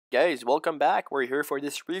Guys, welcome back. We're here for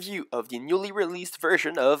this review of the newly released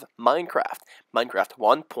version of Minecraft, Minecraft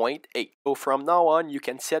 1.8. So from now on, you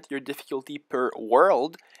can set your difficulty per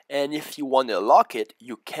world, and if you want to lock it,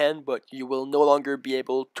 you can, but you will no longer be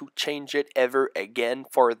able to change it ever again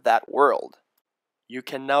for that world. You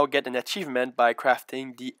can now get an achievement by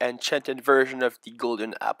crafting the enchanted version of the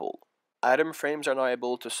golden apple. Item frames are now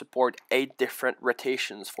able to support 8 different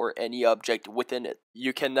rotations for any object within it.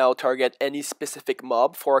 You can now target any specific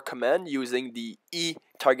mob for a command using the E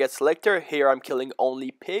target selector. Here I'm killing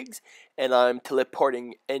only pigs, and I'm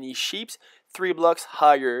teleporting any sheeps 3 blocks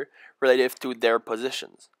higher relative to their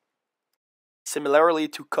positions. Similarly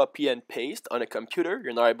to copy and paste on a computer,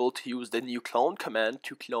 you're now able to use the new clone command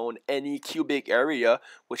to clone any cubic area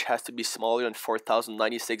which has to be smaller than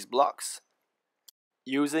 4096 blocks.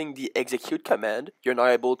 Using the execute command, you're now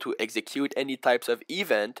able to execute any types of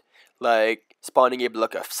event, like spawning a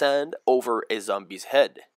block of sand over a zombie's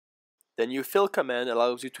head. The new fill command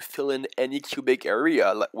allows you to fill in any cubic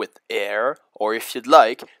area with air, or if you'd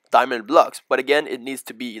like, diamond blocks, but again, it needs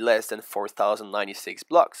to be less than 4096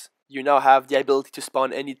 blocks. You now have the ability to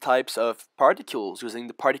spawn any types of particles using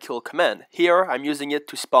the particle command. Here, I'm using it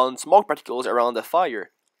to spawn smoke particles around the fire.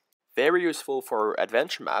 Very useful for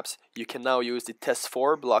adventure maps. You can now use the test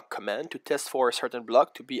for block command to test for a certain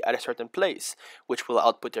block to be at a certain place, which will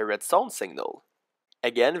output a redstone signal.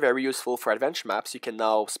 Again, very useful for adventure maps. You can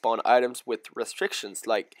now spawn items with restrictions,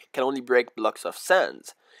 like can only break blocks of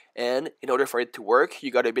sand. And in order for it to work, you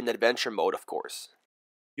gotta be in adventure mode, of course.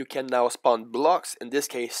 You can now spawn blocks, in this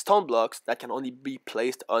case stone blocks, that can only be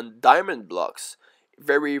placed on diamond blocks.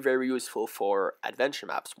 Very useful for adventure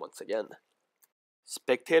maps once again.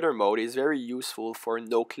 Spectator mode is very useful for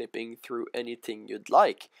no clipping through anything you'd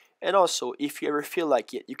like. And also, if you ever feel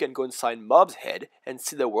like it, you can go inside mob's head and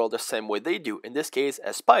see the world the same way they do. In this case,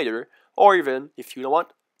 a spider, or even, if you don't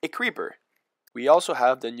want, a creeper. We also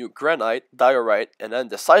have the new granite, diorite, and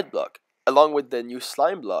andesite block, along with the new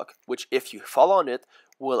slime block, which if you fall on it,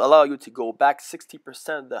 will allow you to go back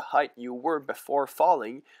 60% the height you were before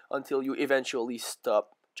falling until you eventually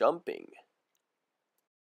stop jumping.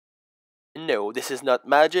 No, this is not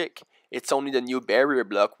magic. It's only the new barrier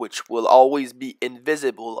block, which will always be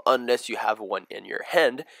invisible unless you have one in your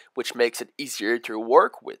hand, which makes it easier to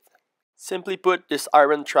work with. Simply put, this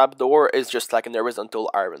iron trapdoor is just like an horizontal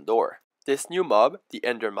iron door. This new mob, the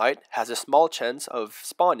Endermite, has a small chance of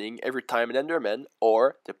spawning every time an Enderman,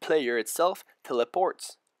 or the player itself,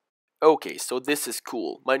 teleports. Okay, so this is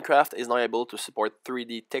cool. Minecraft is now able to support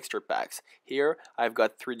 3D texture packs. Here, I've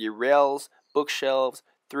got 3D rails, bookshelves,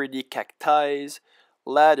 3D cacti,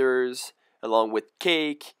 ladders, along with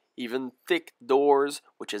cake, even thick doors,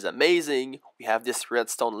 which is amazing. We have this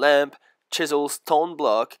redstone lamp, chisel stone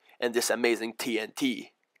block, and this amazing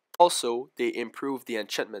TNT. Also, they improved the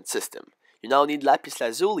enchantment system. You now need lapis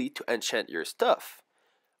lazuli to enchant your stuff.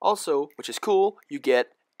 Also, which is cool, you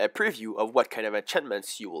get a preview of what kind of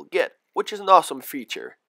enchantments you will get, which is an awesome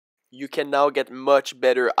feature. You can now get much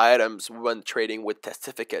better items when trading with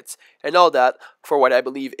testificates, and all that for what I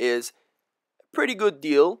believe is a pretty good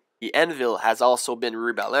deal. The anvil has also been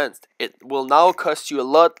rebalanced. It will now cost you a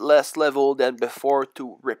lot less level than before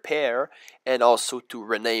to repair and also to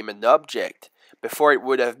rename an object. Before it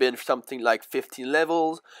would have been something like 15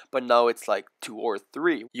 levels, but now it's like 2 or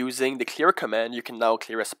 3. Using the clear command, you can now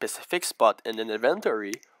clear a specific spot in an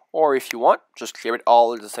inventory, or if you want, just clear it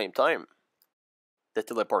all at the same time. The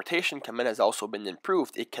teleportation command has also been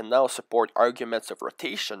improved. It can now support arguments of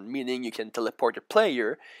rotation, meaning you can teleport a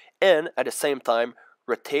player and at the same time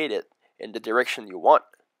rotate it in the direction you want.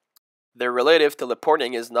 The relative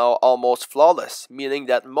teleporting is now almost flawless, meaning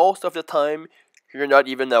that most of the time you're not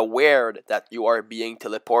even aware that you are being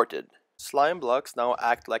teleported. Slime blocks now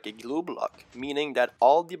act like a glue block, meaning that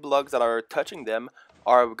all the blocks that are touching them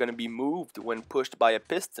are going to be moved when pushed by a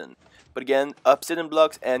piston. But again, obsidian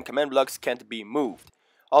blocks and command blocks can't be moved.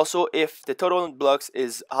 Also, if the total blocks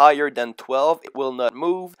is higher than 12, it will not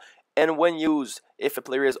move. And when used, if a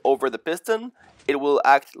player is over the piston, it will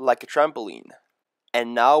act like a trampoline.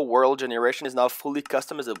 And now world generation is now fully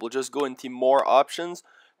customizable. Just go into more options,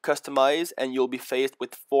 customize, and you'll be faced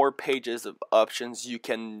with 4 pages of options you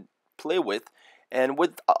can play with. And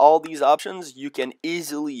with all these options, you can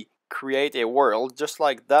easily create a world just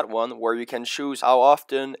like that one where you can choose how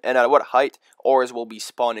often and at what height ores will be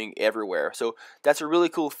spawning everywhere. So that's a really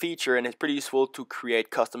cool feature, and it's pretty useful to create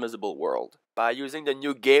customizable world. By using the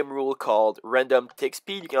new game rule called random tick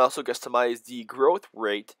speed, you can also customize the growth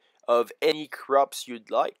rate of any crops you'd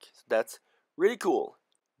like. So that's really cool.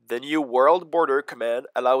 The new world border command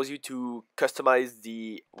allows you to customize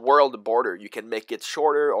the world border. You can make it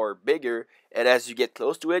shorter or bigger, and as you get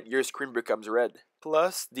close to it, your screen becomes red.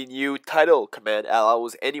 Plus, the new title command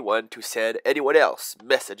allows anyone to send anyone else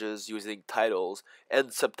messages using titles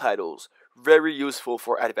and subtitles. Very useful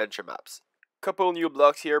for adventure maps. Couple new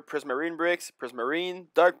blocks here: prismarine bricks, prismarine,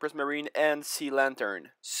 dark prismarine, and sea lantern.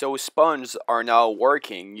 So sponges are now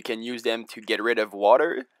working. You can use them to get rid of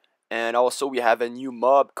water. And also we have a new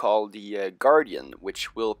mob called the Guardian,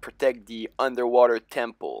 which will protect the underwater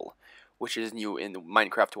temple, which is new in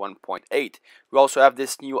Minecraft 1.8. We also have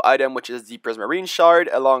this new item, which is the prismarine shard,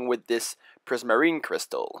 along with this prismarine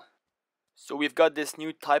crystal. So we've got this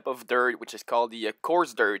new type of dirt, which is called the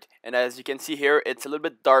coarse dirt, and as you can see here, it's a little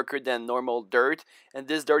bit darker than normal dirt, and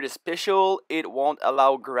this dirt is special. It won't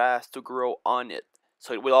allow grass to grow on it,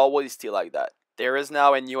 so it will always stay like that. There is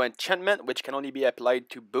now a new enchantment which can only be applied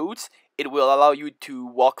to boots. It will allow you to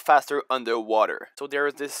walk faster underwater. So there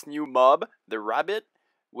is this new mob, the rabbit,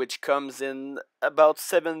 which comes in about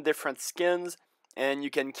 7 different skins, and you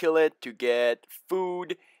can kill it to get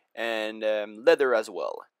food and leather as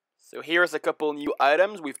well. So here's a couple new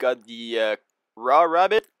items. We've got the raw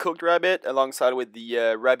rabbit, cooked rabbit, alongside with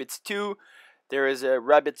the rabbit stew. There is a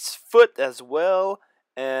rabbit's foot as well.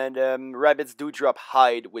 And rabbits do drop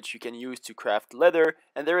hide, which you can use to craft leather,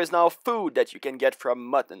 and there is now food that you can get from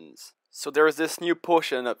muttons. So there is this new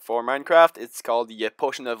potion for Minecraft. It's called the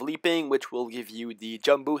Potion of Leaping, which will give you the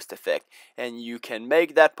jump boost effect, and you can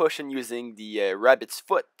make that potion using the rabbit's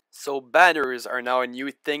foot. So banners are now a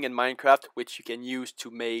new thing in Minecraft, which you can use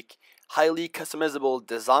to make highly customizable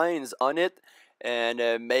designs on it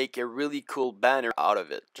and make a really cool banner out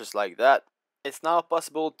of it, just like that. It's now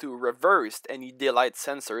possible to reverse any daylight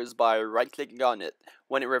sensors by right-clicking on it.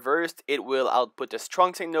 When it reversed, it will output a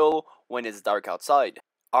strong signal when it's dark outside.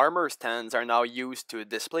 Armor stands are now used to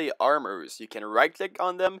display armors. You can right-click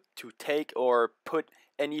on them to take or put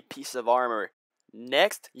any piece of armor.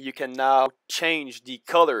 Next, you can now change the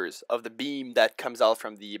colors of the beam that comes out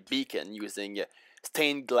from the beacon using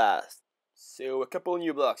stained glass. So a couple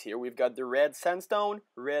new blocks here. We've got the red sandstone,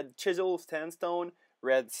 red chisel sandstone,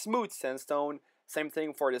 red smooth sandstone, same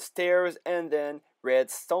thing for the stairs, and then red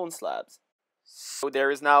stone slabs. So there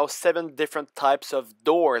is now 7 different types of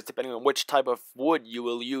doors depending on which type of wood you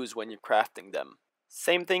will use when you're crafting them.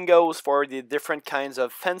 Same thing goes for the different kinds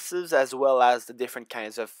of fences as well as the different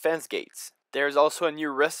kinds of fence gates. There's also a new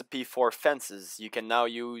recipe for fences. You can now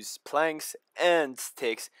use planks and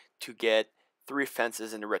sticks to get 3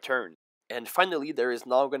 fences in return. And finally, there is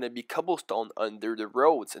now going to be cobblestone under the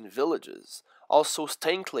roads in villages. Also,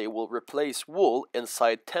 stained clay will replace wool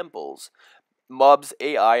inside temples. Mobs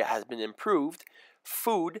AI has been improved.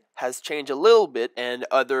 Food has changed a little bit, and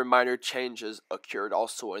other minor changes occurred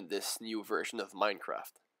also in this new version of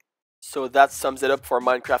Minecraft. So that sums it up for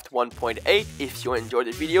Minecraft 1.8. If you enjoyed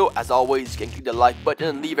the video, as always, you can click the like button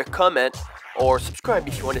and leave a comment, or subscribe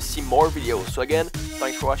if you want to see more videos. So again,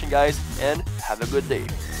 thanks for watching guys, and have a good day.